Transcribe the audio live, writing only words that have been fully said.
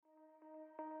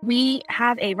We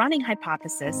have a running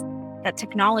hypothesis that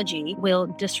technology will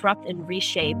disrupt and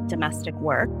reshape domestic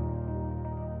work.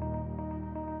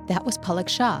 That was Palak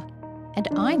Shah. And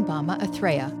I'm Bama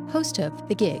Athreya, host of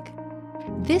The Gig.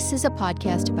 This is a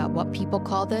podcast about what people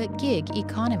call the gig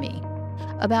economy,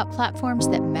 about platforms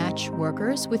that match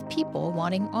workers with people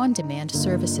wanting on-demand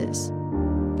services.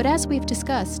 But as we've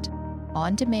discussed,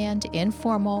 on-demand,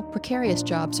 informal, precarious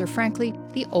jobs are frankly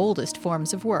the oldest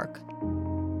forms of work.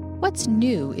 What's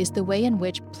new is the way in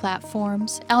which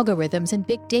platforms, algorithms, and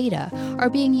big data are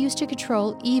being used to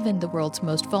control even the world's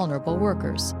most vulnerable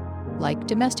workers, like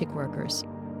domestic workers.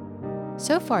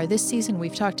 So far this season,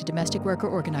 we've talked to domestic worker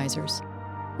organizers.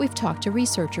 We've talked to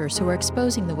researchers who are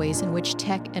exposing the ways in which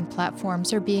tech and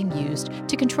platforms are being used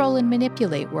to control and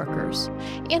manipulate workers.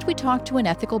 And we talked to an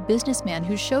ethical businessman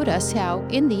who showed us how,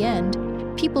 in the end,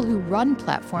 people who run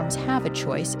platforms have a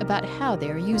choice about how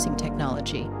they are using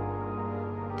technology.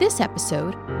 This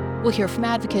episode, we'll hear from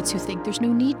advocates who think there's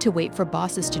no need to wait for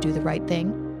bosses to do the right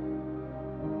thing.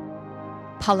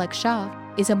 Palak Shah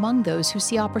is among those who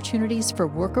see opportunities for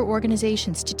worker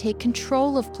organizations to take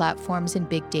control of platforms and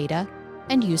big data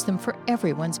and use them for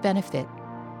everyone's benefit.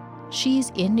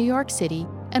 She's in New York City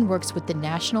and works with the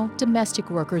National Domestic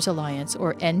Workers Alliance,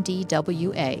 or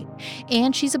NDWA,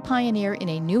 and she's a pioneer in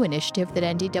a new initiative that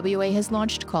NDWA has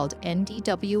launched called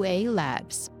NDWA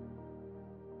Labs.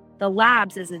 The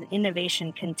labs is an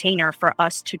innovation container for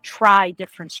us to try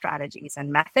different strategies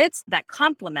and methods that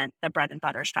complement the bread and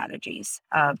butter strategies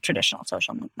of traditional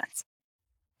social movements.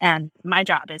 And my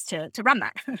job is to run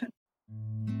that.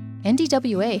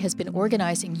 NDWA has been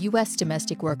organizing U.S.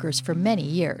 domestic workers for many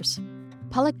years.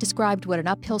 Palak described what an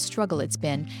uphill struggle it's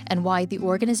been and why the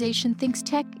organization thinks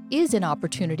tech is an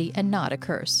opportunity and not a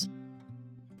curse.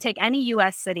 Take any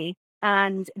U.S. city,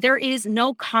 and there is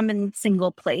no common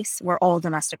single place where all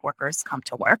domestic workers come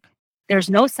to work. There's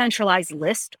no centralized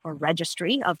list or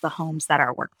registry of the homes that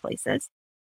are workplaces.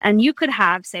 And you could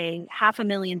have, say,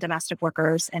 500,000 domestic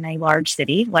workers in a large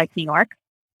city like New York,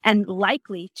 and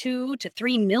likely 2 to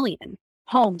 3 million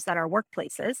homes that are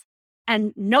workplaces.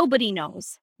 And nobody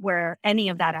knows where any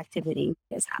of that activity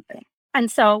is happening. And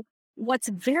so what's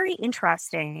very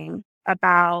interesting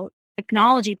about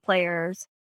technology players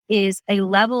is a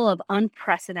level of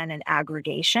unprecedented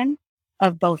aggregation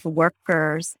of both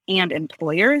workers and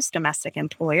employers, domestic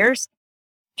employers,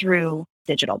 through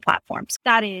digital platforms.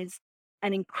 That is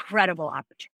an incredible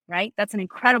opportunity, right? That's an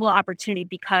incredible opportunity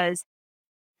because,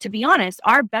 to be honest,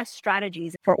 our best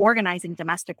strategies for organizing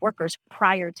domestic workers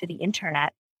prior to the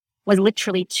internet was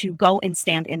literally to go and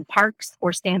stand in parks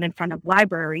or stand in front of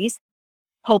libraries,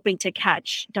 hoping to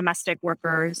catch domestic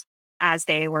workers as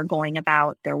they were going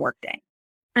about their workday.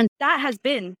 And that has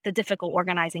been the difficult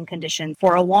organizing condition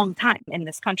for a long time in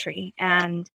this country.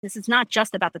 And this is not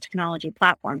just about the technology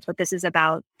platforms, but this is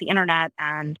about the internet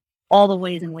and all the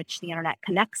ways in which the internet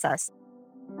connects us.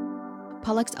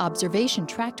 Palak's observation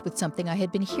tracked with something I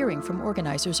had been hearing from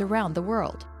organizers around the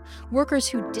world. Workers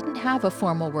who didn't have a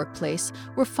formal workplace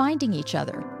were finding each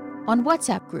other on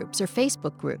WhatsApp groups or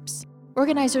Facebook groups.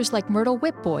 Organizers like Myrtle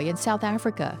Whitboy in South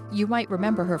Africa, you might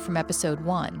remember her from episode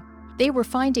 1. They were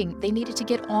finding they needed to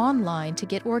get online to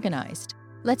get organized.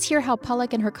 Let's hear how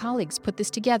Palak and her colleagues put this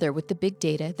together with the big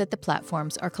data that the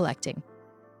platforms are collecting.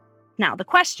 Now, the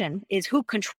question is who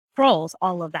controls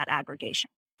all of that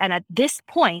aggregation? And at this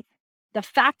point, the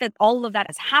fact that all of that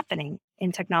is happening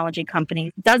in technology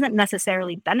companies doesn't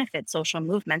necessarily benefit social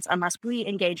movements unless we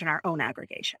engage in our own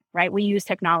aggregation, right? We use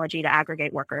technology to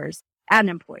aggregate workers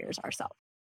and employers ourselves.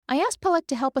 I asked Palak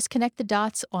to help us connect the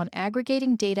dots on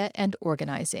aggregating data and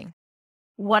organizing.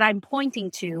 What I'm pointing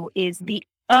to is the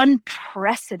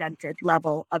unprecedented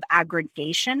level of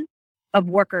aggregation of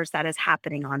workers that is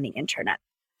happening on the internet.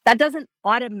 That doesn't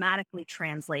automatically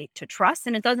translate to trust,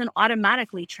 and it doesn't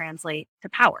automatically translate to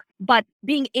power. But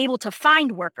being able to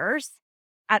find workers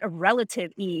at a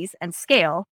relative ease and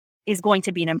scale is going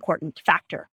to be an important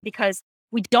factor because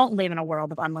we don't live in a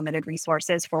world of unlimited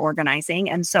resources for organizing.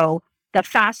 And so the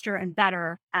faster and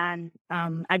better and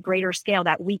at greater scale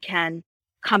that we can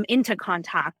come into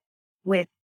contact with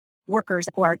workers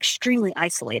who are extremely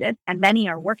isolated, and many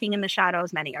are working in the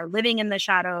shadows, many are living in the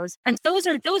shadows. And those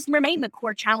remain the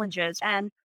core challenges.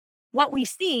 And what we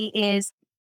see is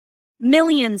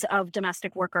millions of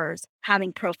domestic workers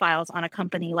having profiles on a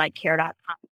company like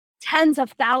Care.com, tens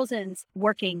of thousands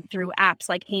working through apps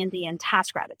like Handy and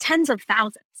TaskRabbit, tens of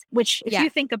thousands, which if you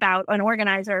think about an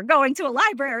organizer going to a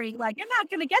library, like you're not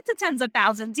going to get to tens of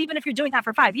thousands, even if you're doing that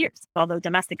for 5 years. Although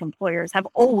domestic employers have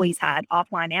always had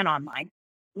offline and online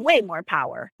way more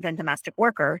power than domestic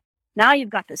worker. Now you've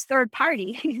got this third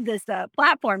party, this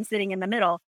platform sitting in the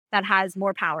middle that has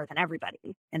more power than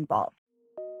everybody involved.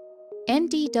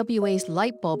 NDWA's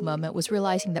light bulb moment was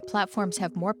realizing that platforms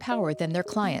have more power than their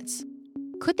clients.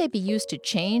 Could they be used to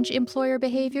change employer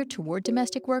behavior toward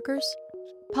domestic workers?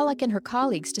 Pollock and her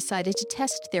colleagues decided to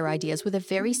test their ideas with a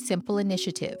very simple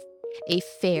initiative, a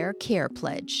Fair Care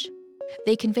Pledge.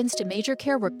 They convinced a major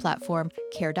care work platform,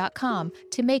 Care.com,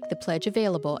 to make the pledge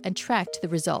available and tracked the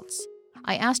results.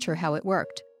 I asked her how it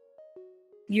worked.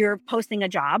 You're posting a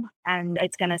job and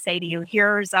it's going to say to you,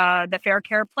 here's the Fair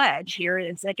Care Pledge. Here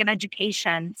is like an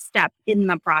education step in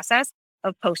the process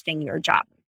of posting your job.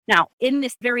 Now, in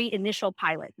this very initial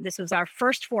pilot, this was our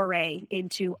first foray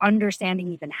into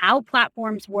understanding even how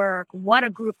platforms work, what a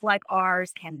group like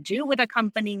ours can do with a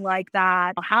company like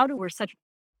that. How do we're such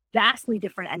vastly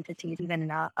different entities, even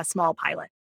in a small pilot.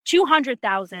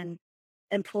 200,000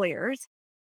 employers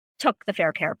took the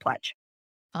Fair Care Pledge.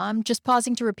 I'm just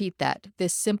pausing to repeat that.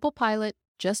 This simple pilot,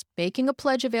 just making a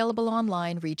pledge available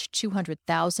online, reached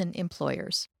 200,000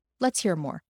 employers. Let's hear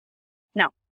more. Now,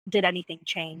 did anything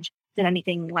change? Did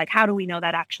anything how do we know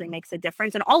that actually makes a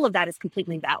difference? And all of that is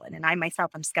completely valid. And I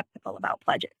myself am skeptical about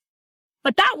pledges.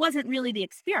 But that wasn't really the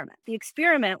experiment. The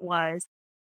experiment was,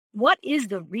 what is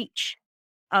the reach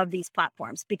of these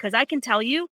platforms? Because I can tell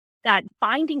you that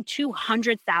finding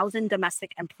 200,000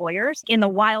 domestic employers in the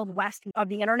wild west of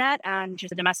the internet and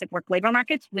just the domestic work labor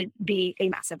markets would be a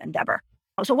massive endeavor.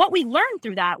 So what we learned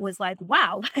through that was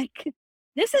wow,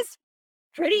 this is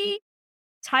pretty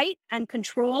tight and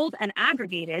controlled and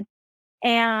aggregated.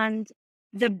 And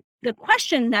the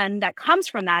question then that comes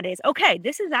from that is, okay,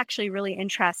 this is actually really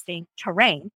interesting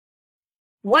terrain.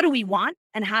 What do we want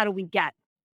and how do we get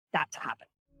that to happen?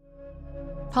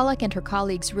 Pollock and her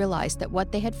colleagues realized that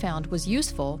what they had found was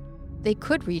useful. They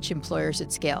could reach employers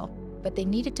at scale, but they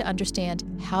needed to understand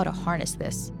how to harness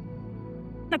this.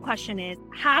 The question is,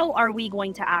 how are we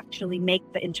going to actually make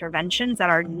the interventions that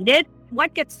are needed?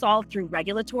 What gets solved through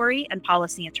regulatory and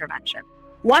policy intervention?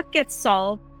 What gets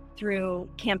solved through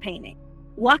campaigning?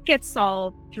 What gets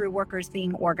solved through workers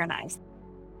being organized?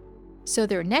 So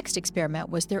their next experiment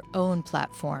was their own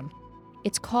platform.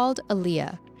 It's called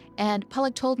Aaliyah, and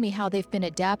Pollock told me how they've been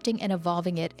adapting and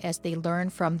evolving it as they learn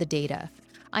from the data.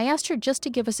 I asked her just to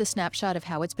give us a snapshot of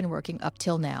how it's been working up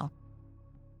till now.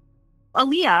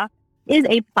 Aaliyah is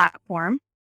a platform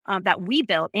that we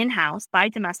built in-house by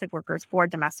domestic workers for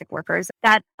domestic workers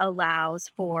that allows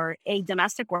for a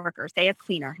domestic worker, say a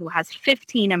cleaner who has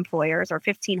 15 employers or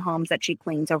 15 homes that she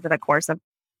cleans over the course of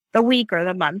the week or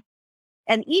the month.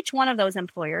 And each one of those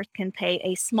employers can pay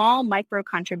a small micro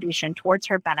contribution towards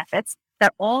her benefits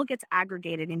that all gets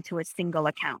aggregated into a single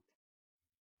account.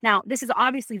 Now, this is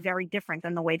obviously very different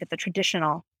than the way that the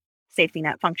traditional safety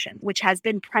net function, which has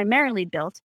been primarily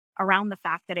built around the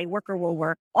fact that a worker will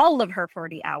work all of her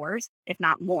 40 hours, if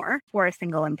not more, for a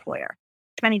single employer.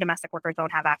 Many domestic workers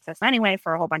don't have access anyway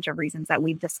for a whole bunch of reasons that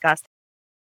we've discussed.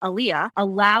 Aaliyah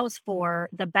allows for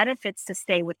the benefits to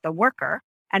stay with the worker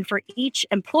and for each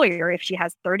employer, if she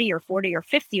has 30 or 40 or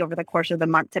 50 over the course of the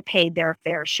month, to pay their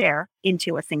fair share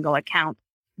into a single account.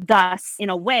 Thus, in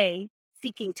a way,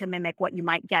 seeking to mimic what you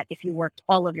might get if you worked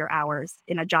all of your hours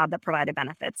in a job that provided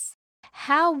benefits.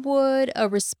 How would a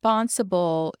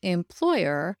responsible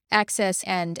employer access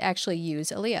and actually use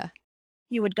Aaliyah?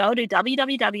 You would go to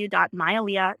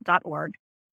www.myaaliyah.org.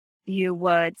 You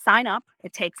would sign up.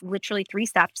 It takes literally 3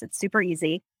 steps. It's super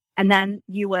easy. And then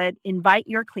you would invite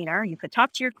your cleaner. You could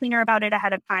talk to your cleaner about it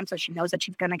ahead of time so she knows that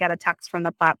she's going to get a text from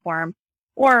the platform.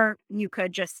 Or you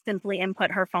could just simply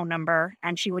input her phone number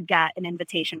and she would get an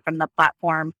invitation from the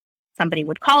platform. Somebody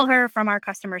would call her from our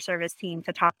customer service team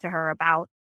to talk to her about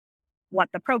what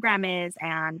the program is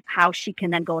and how she can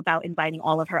then go about inviting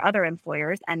all of her other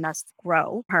employers and thus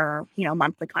grow her,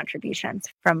 monthly contributions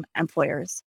from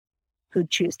employers who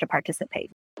choose to participate.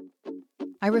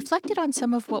 I reflected on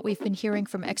some of what we've been hearing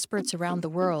from experts around the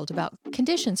world about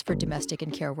conditions for domestic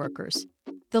and care workers,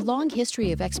 the long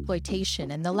history of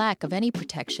exploitation and the lack of any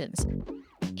protections,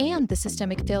 and the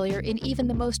systemic failure in even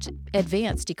the most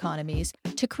advanced economies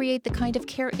to create the kind of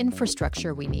care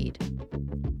infrastructure we need.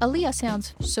 Aaliyah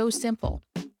sounds so simple.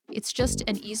 It's just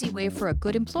an easy way for a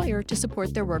good employer to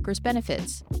support their workers'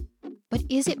 benefits. But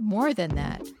is it more than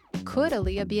that? Could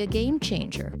Aaliyah be a game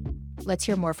changer? Let's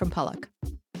hear more from Pollock.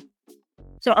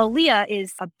 So Aaliyah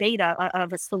is a beta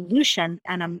of a solution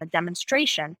and a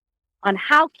demonstration on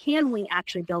how can we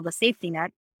actually build a safety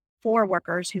net for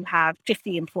workers who have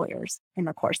 50 employers in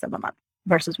the course of a month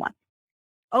versus 1.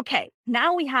 Okay,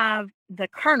 now we have the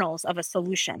kernels of a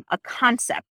solution, a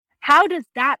concept. How does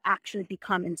that actually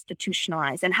become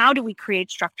institutionalized? And how do we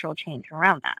create structural change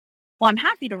around that? Well, I'm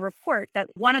happy to report that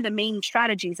one of the main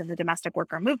strategies of the domestic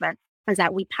worker movement is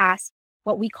that we pass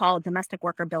what we call domestic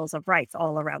worker bills of rights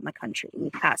all around the country.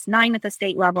 We passed 9 at the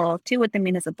state level, 2 at the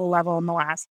municipal level in the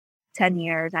last 10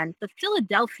 years. And the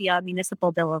Philadelphia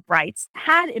Municipal Bill of Rights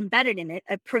had embedded in it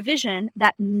a provision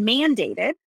that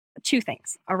mandated 2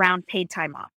 things around paid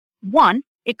time off. One,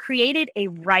 it created a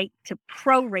right to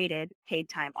prorated paid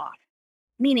time off,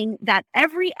 meaning that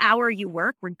every hour you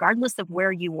work, regardless of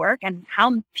where you work and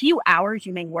how few hours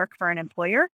you may work for an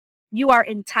employer, you are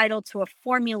entitled to a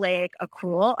formulaic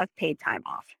accrual of paid time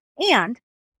off. And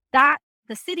that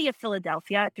the city of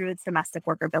Philadelphia, through its Domestic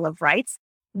Worker Bill of Rights,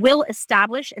 will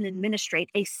establish and administrate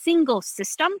a single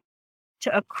system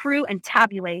to accrue and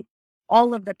tabulate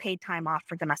all of the paid time off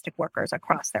for domestic workers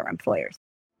across their employers.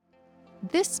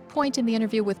 This point in the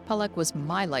interview with Palak was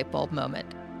my light bulb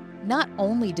moment. Not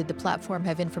only did the platform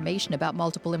have information about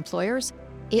multiple employers,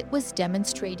 it was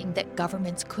demonstrating that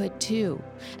governments could too.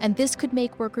 And this could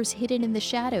make workers hidden in the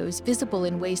shadows visible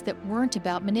in ways that weren't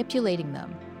about manipulating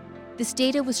them. This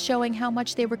data was showing how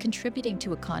much they were contributing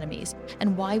to economies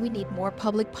and why we need more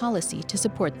public policy to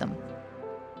support them.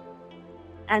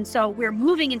 And so we're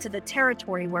moving into the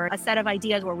territory where a set of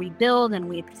ideas where we build and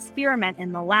we experiment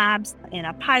in the labs in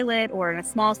a pilot or in a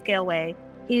small scale way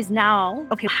is now,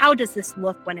 okay, how does this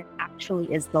look when it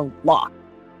actually is the law?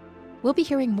 We'll be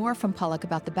hearing more from Palak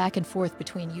about the back and forth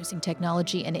between using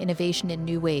technology and innovation in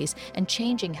new ways and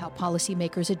changing how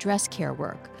policymakers address care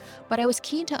work. But I was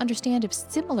keen to understand if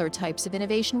similar types of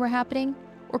innovation were happening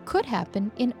or could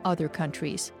happen in other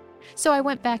countries. So I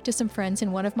went back to some friends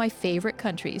in one of my favorite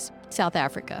countries, South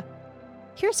Africa.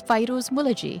 Here's Fairouz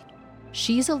Mulaji.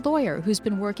 She's a lawyer who's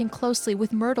been working closely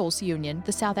with Myrtle's union,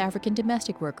 the South African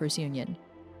Domestic Workers Union.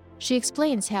 She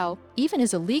explains how, even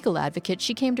as a legal advocate,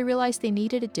 she came to realize they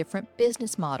needed a different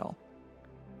business model.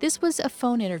 This was a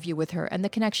phone interview with her, and the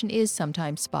connection is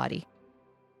sometimes spotty.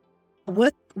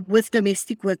 Work with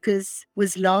domestic workers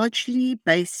was largely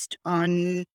based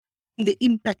on the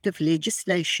impact of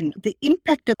legislation. The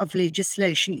impact of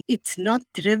legislation, it's not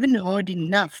driven hard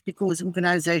enough because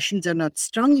organizations are not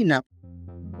strong enough.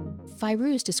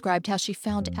 Fairouz described how she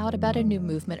found out about a new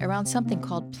movement around something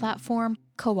called platform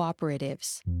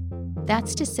cooperatives.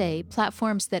 That's to say,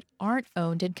 platforms that aren't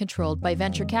owned and controlled by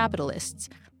venture capitalists.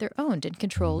 They're owned and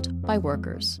controlled by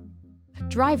workers.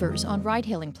 Drivers on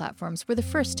ride-hailing platforms were the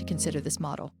first to consider this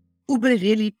model. Uber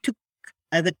really took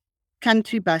the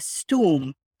country by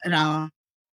storm around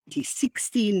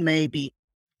 2016 maybe,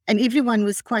 and everyone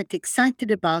was quite excited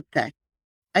about that.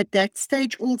 At that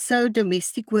stage also,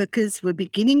 domestic workers were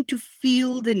beginning to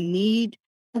feel the need,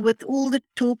 with all the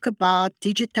talk about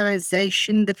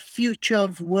digitization, the future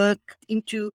of work,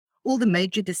 into all the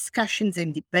major discussions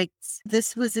and debates.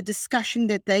 This was a discussion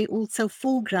that they also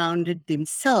foregrounded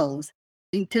themselves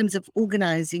in terms of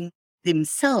organizing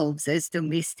themselves as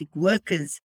domestic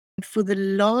workers. For the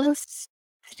last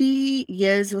 3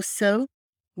 years or so,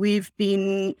 we've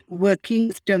been working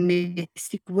with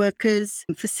domestic workers,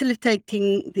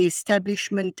 facilitating the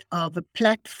establishment of a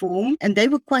platform, and they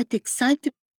were quite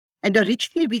excited. And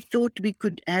originally we thought we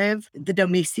could have the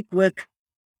domestic work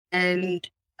and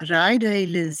ride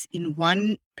hailers in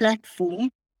one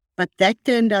platform, but that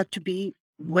turned out to be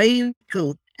way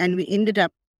cool. And we ended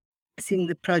up seeing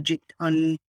the project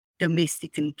on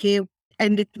domestic and care.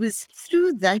 And it was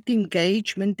through that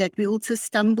engagement that we also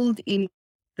stumbled in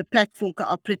the Platform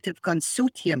Cooperative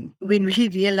Consortium when we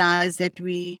realized that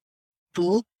we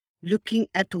were looking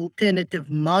at alternative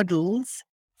models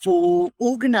for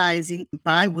organizing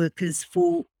by workers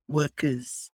for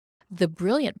workers. The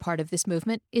brilliant part of this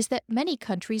movement is that many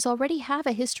countries already have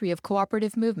a history of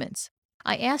cooperative movements.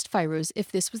 I asked Fairouz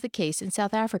if this was the case in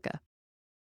South Africa.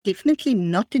 Definitely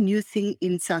not a new thing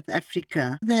in South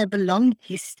Africa. They have a long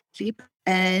history,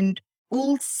 and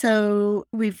also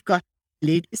we've got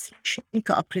legislation,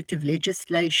 cooperative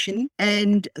legislation,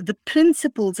 and the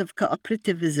principles of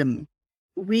cooperativism.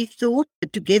 We thought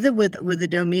that together with the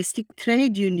domestic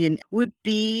trade union would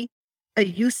be a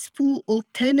useful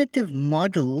alternative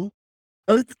model.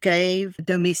 Both gave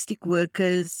domestic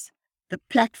workers the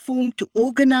platform to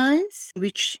organize,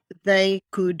 which they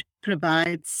could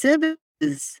provide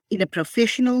services in a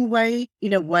professional way,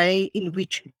 in a way in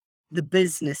which the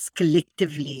business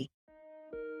collectively.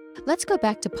 Let's go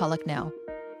back to Palak now.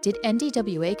 Did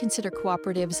NDWA consider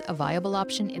cooperatives a viable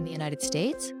option in the United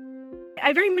States?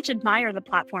 I very much admire the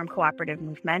platform cooperative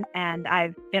movement, and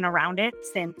I've been around it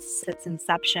since its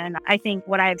inception. I think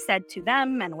what I've said to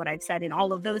them and what I've said in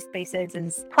all of those spaces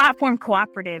is platform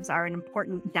cooperatives are an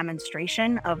important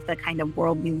demonstration of the kind of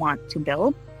world we want to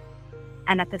build.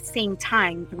 And at the same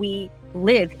time, we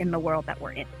live in the world that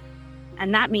we're in.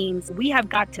 And that means we have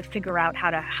got to figure out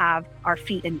how to have our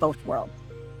feet in both worlds.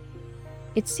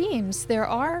 It seems there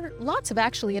are lots of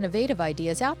actually innovative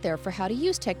ideas out there for how to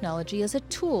use technology as a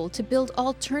tool to build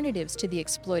alternatives to the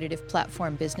exploitative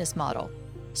platform business model.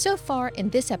 So far in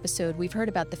this episode, we've heard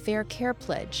about the Fair Care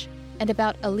Pledge and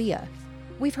about Alia.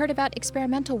 We've heard about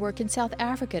experimental work in South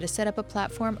Africa to set up a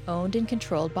platform owned and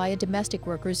controlled by a domestic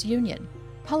workers' union.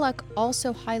 Palak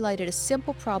also highlighted a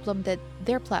simple problem that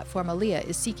their platform Alia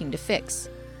is seeking to fix.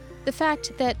 The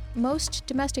fact that most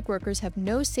domestic workers have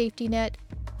no safety net,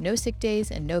 no sick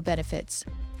days, and no benefits.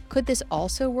 Could this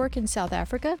also work in South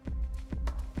Africa?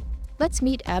 Let's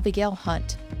meet Abigail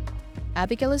Hunt.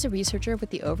 Abigail is a researcher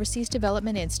with the Overseas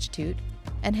Development Institute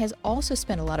and has also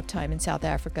spent a lot of time in South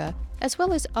Africa, as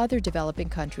well as other developing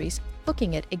countries,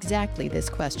 looking at exactly this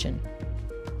question.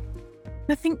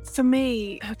 I think for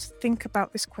me, how to think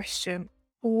about this question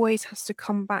always has to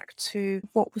come back to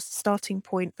what was the starting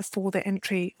point before the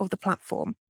entry of the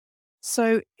platform.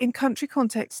 So in country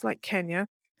contexts like Kenya,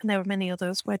 and there are many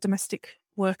others where domestic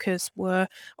workers were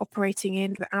operating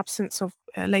in the absence of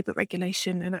labour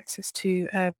regulation and access to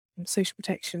social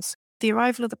protections, the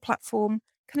arrival of the platform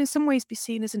can in some ways be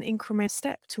seen as an incremental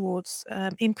step towards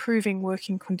improving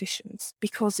working conditions,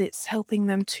 because it's helping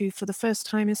them to, for the first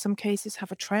time in some cases,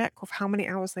 have a track of how many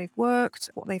hours they've worked,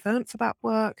 what they've earned for that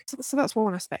work. So that's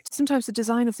one aspect. Sometimes the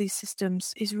design of these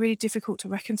systems is really difficult to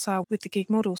reconcile with the gig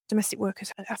model. Domestic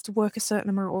workers have to work a certain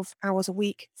amount of hours a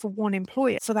week for one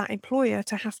employer, for that employer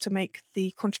to have to make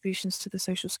the contributions to the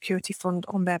Social Security Fund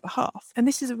on their behalf. And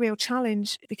this is a real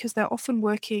challenge because they're often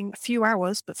working a few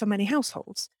hours, but for many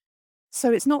households.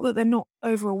 So it's not that they're not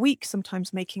over a week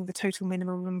sometimes making the total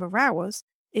minimum number of hours,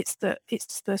 it's that it's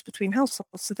dispersed between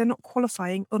households, so they're not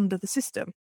qualifying under the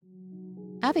system.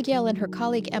 Abigail and her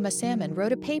colleague Emma Salmon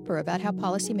wrote a paper about how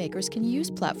policymakers can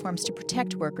use platforms to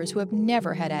protect workers who have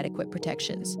never had adequate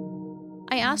protections.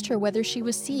 I asked her whether she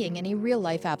was seeing any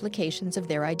real-life applications of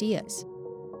their ideas.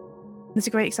 There's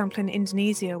a great example in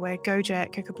Indonesia where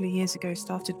Gojek a couple of years ago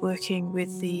started working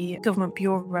with the government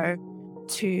bureau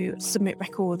to submit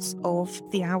records of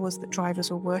the hours that drivers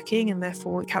were working and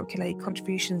therefore calculate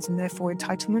contributions and therefore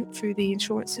entitlement through the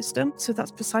insurance system. So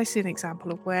that's precisely an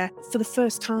example of where, for the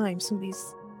first time, some of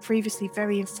these previously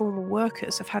very informal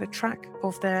workers have had a track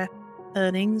of their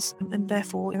earnings, and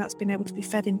therefore that's been able to be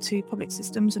fed into public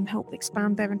systems and help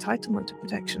expand their entitlement to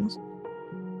protections.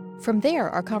 From there,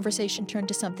 our conversation turned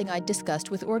to something I'd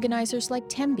discussed with organizers like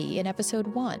Tembi in episode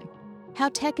 1, how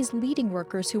tech is leading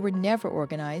workers who were never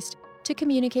organized to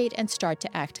communicate and start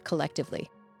to act collectively.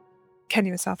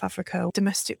 Kenya and South Africa,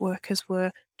 domestic workers were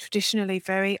traditionally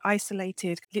very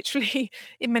isolated, literally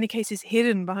in many cases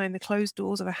hidden behind the closed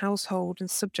doors of a household and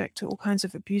subject to all kinds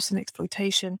of abuse and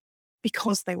exploitation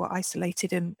because they were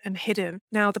isolated and hidden.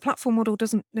 Now, the platform model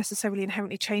doesn't necessarily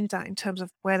inherently change that in terms of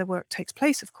where the work takes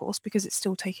place, of course, because it's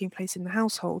still taking place in the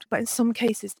household. But in some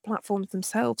cases, the platforms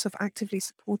themselves have actively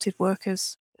supported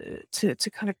workers to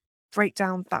kind of break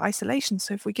down that isolation.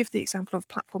 So if we give the example of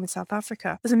a platform in South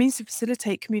Africa, as a means to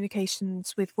facilitate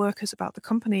communications with workers about the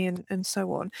company and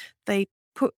so on, they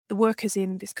put the workers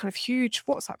in this kind of huge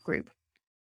WhatsApp group.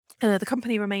 The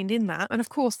company remained in that. And of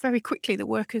course, very quickly, the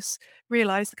workers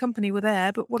realised the company were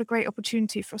there, but what a great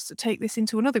opportunity for us to take this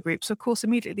into another group. So of course,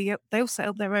 immediately they'll set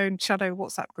up their own shadow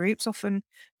WhatsApp groups, often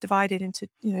divided into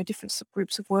different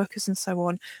subgroups of workers and so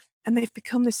on. And they've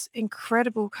become this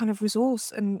incredible kind of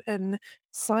resource and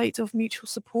site of mutual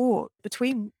support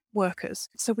between workers.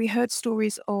 So we heard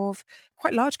stories of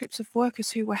quite large groups of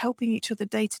workers who were helping each other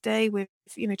day to day with,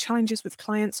 challenges with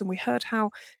clients. And we heard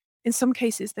how in some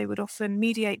cases they would often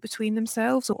mediate between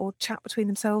themselves or chat between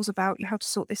themselves about how to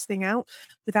sort this thing out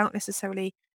without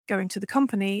necessarily going to the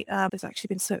company. There's actually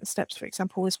been certain steps. For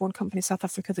example, there's one company in South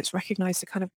Africa that's recognized a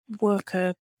kind of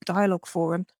worker dialogue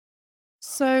forum.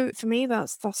 So for me,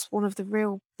 that's one of the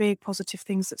real big positive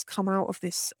things that's come out of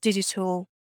this digital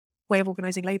way of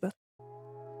organizing labor.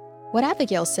 What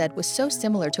Abigail said was so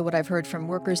similar to what I've heard from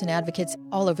workers and advocates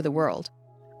all over the world.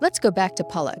 Let's go back to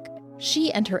Palak.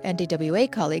 She and her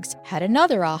NDWA colleagues had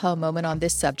another aha moment on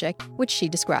this subject, which she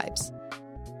describes.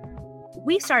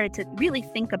 We started to really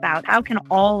think about how can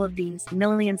all of these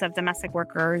millions of domestic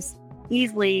workers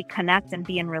easily connect and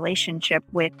be in relationship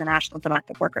with the National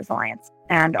Domestic Workers Alliance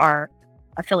and our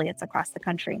affiliates across the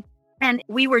country. And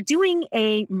we were doing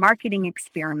a marketing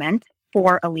experiment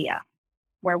for Alia,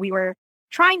 where we were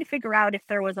trying to figure out if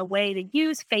there was a way to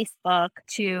use Facebook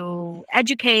to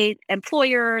educate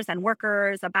employers and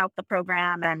workers about the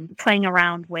program and playing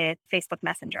around with Facebook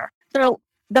Messenger. So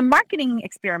the marketing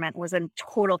experiment was a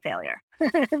total failure.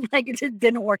 It just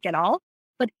didn't work at all.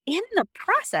 But in the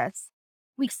process,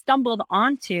 we stumbled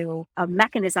onto a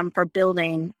mechanism for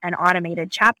building an automated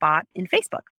chatbot in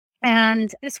Facebook.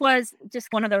 And this was just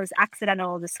one of those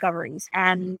accidental discoveries.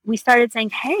 And we started saying,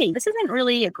 hey, this isn't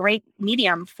really a great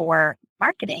medium for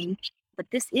marketing, but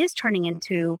this is turning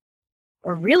into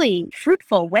a really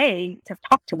fruitful way to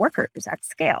talk to workers at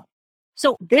scale.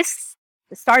 So this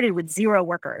started with 0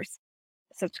 workers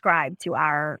subscribed to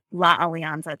our La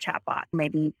Alianza chatbot,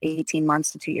 maybe 18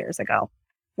 months to 2 years ago.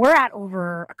 We're at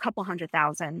over a couple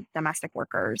 100,000 domestic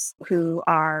workers who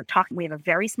are talking. We have a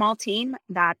very small team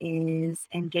that is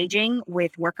engaging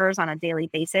with workers on a daily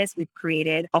basis. We've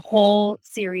created a whole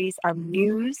series of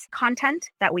news content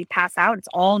that we pass out. It's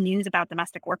all news about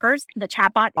domestic workers. The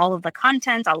chatbot, all of the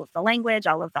content, all of the language,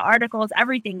 all of the articles,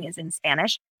 everything is in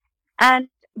Spanish. And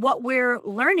what we're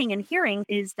learning and hearing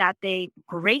is that they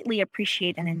greatly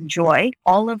appreciate and enjoy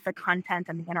all of the content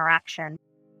and the interaction.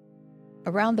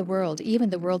 Around the world,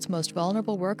 even the world's most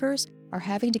vulnerable workers are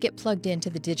having to get plugged into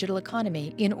the digital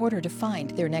economy in order to find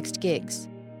their next gigs.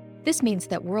 This means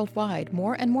that worldwide,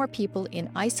 more and more people in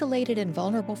isolated and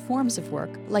vulnerable forms of work,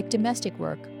 like domestic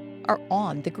work, are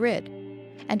on the grid.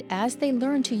 And as they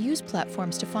learn to use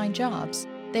platforms to find jobs,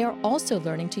 they are also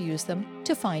learning to use them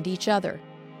to find each other.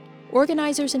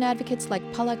 Organizers and advocates like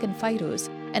Palak and Fairuz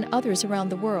and others around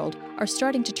the world are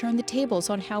starting to turn the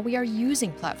tables on how we are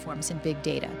using platforms and big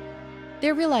data.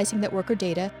 They're realizing that worker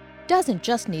data doesn't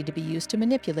just need to be used to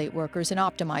manipulate workers and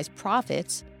optimize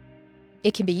profits.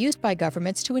 It can be used by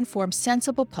governments to inform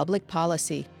sensible public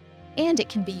policy. And it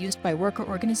can be used by worker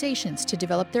organizations to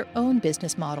develop their own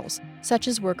business models, such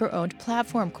as worker-owned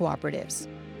platform cooperatives.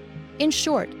 In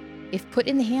short, if put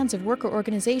in the hands of worker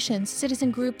organizations, citizen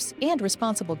groups, and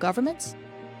responsible governments,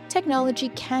 technology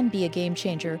can be a game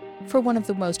changer for one of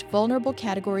the most vulnerable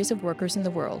categories of workers in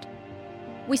the world.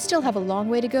 We still have a long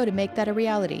way to go to make that a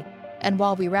reality, and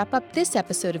while we wrap up this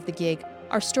episode of The Gig,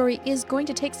 our story is going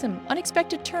to take some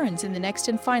unexpected turns in the next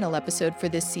and final episode for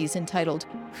this season titled,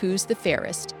 Who's the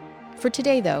Fairest? For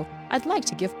today, though, I'd like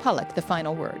to give Palak the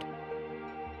final word.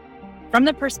 From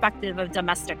the perspective of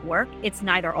domestic work, it's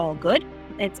neither all good,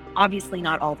 it's obviously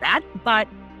not all bad, but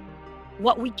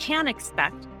what we can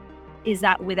expect is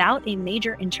that without a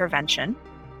major intervention,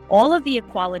 all of the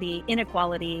equality,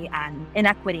 inequality, and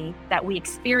inequity that we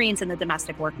experience in the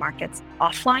domestic work markets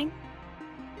offline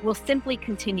will simply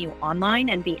continue online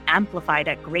and be amplified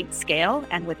at great scale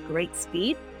and with great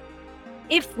speed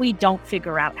if we don't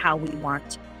figure out how we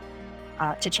want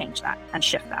to change that and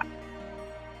shift that.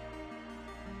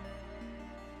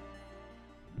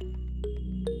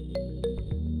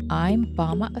 I'm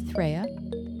Bama Athreya,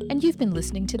 and you've been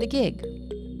listening to The Gig.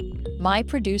 My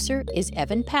producer is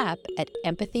Evan Papp at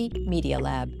Empathy Media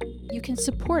Lab. You can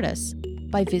support us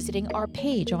by visiting our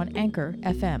page on Anchor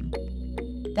FM.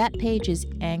 That page is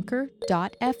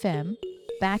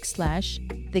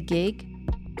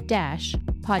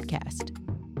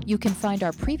anchor.fm/thegig-podcast. You can find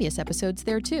our previous episodes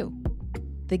there too.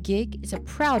 The Gig is a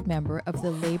proud member of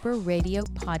the Labor Radio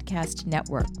Podcast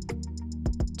Network.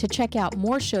 To check out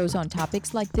more shows on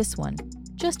topics like this one,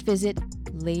 just visit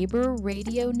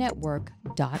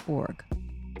laborradionetwork.org.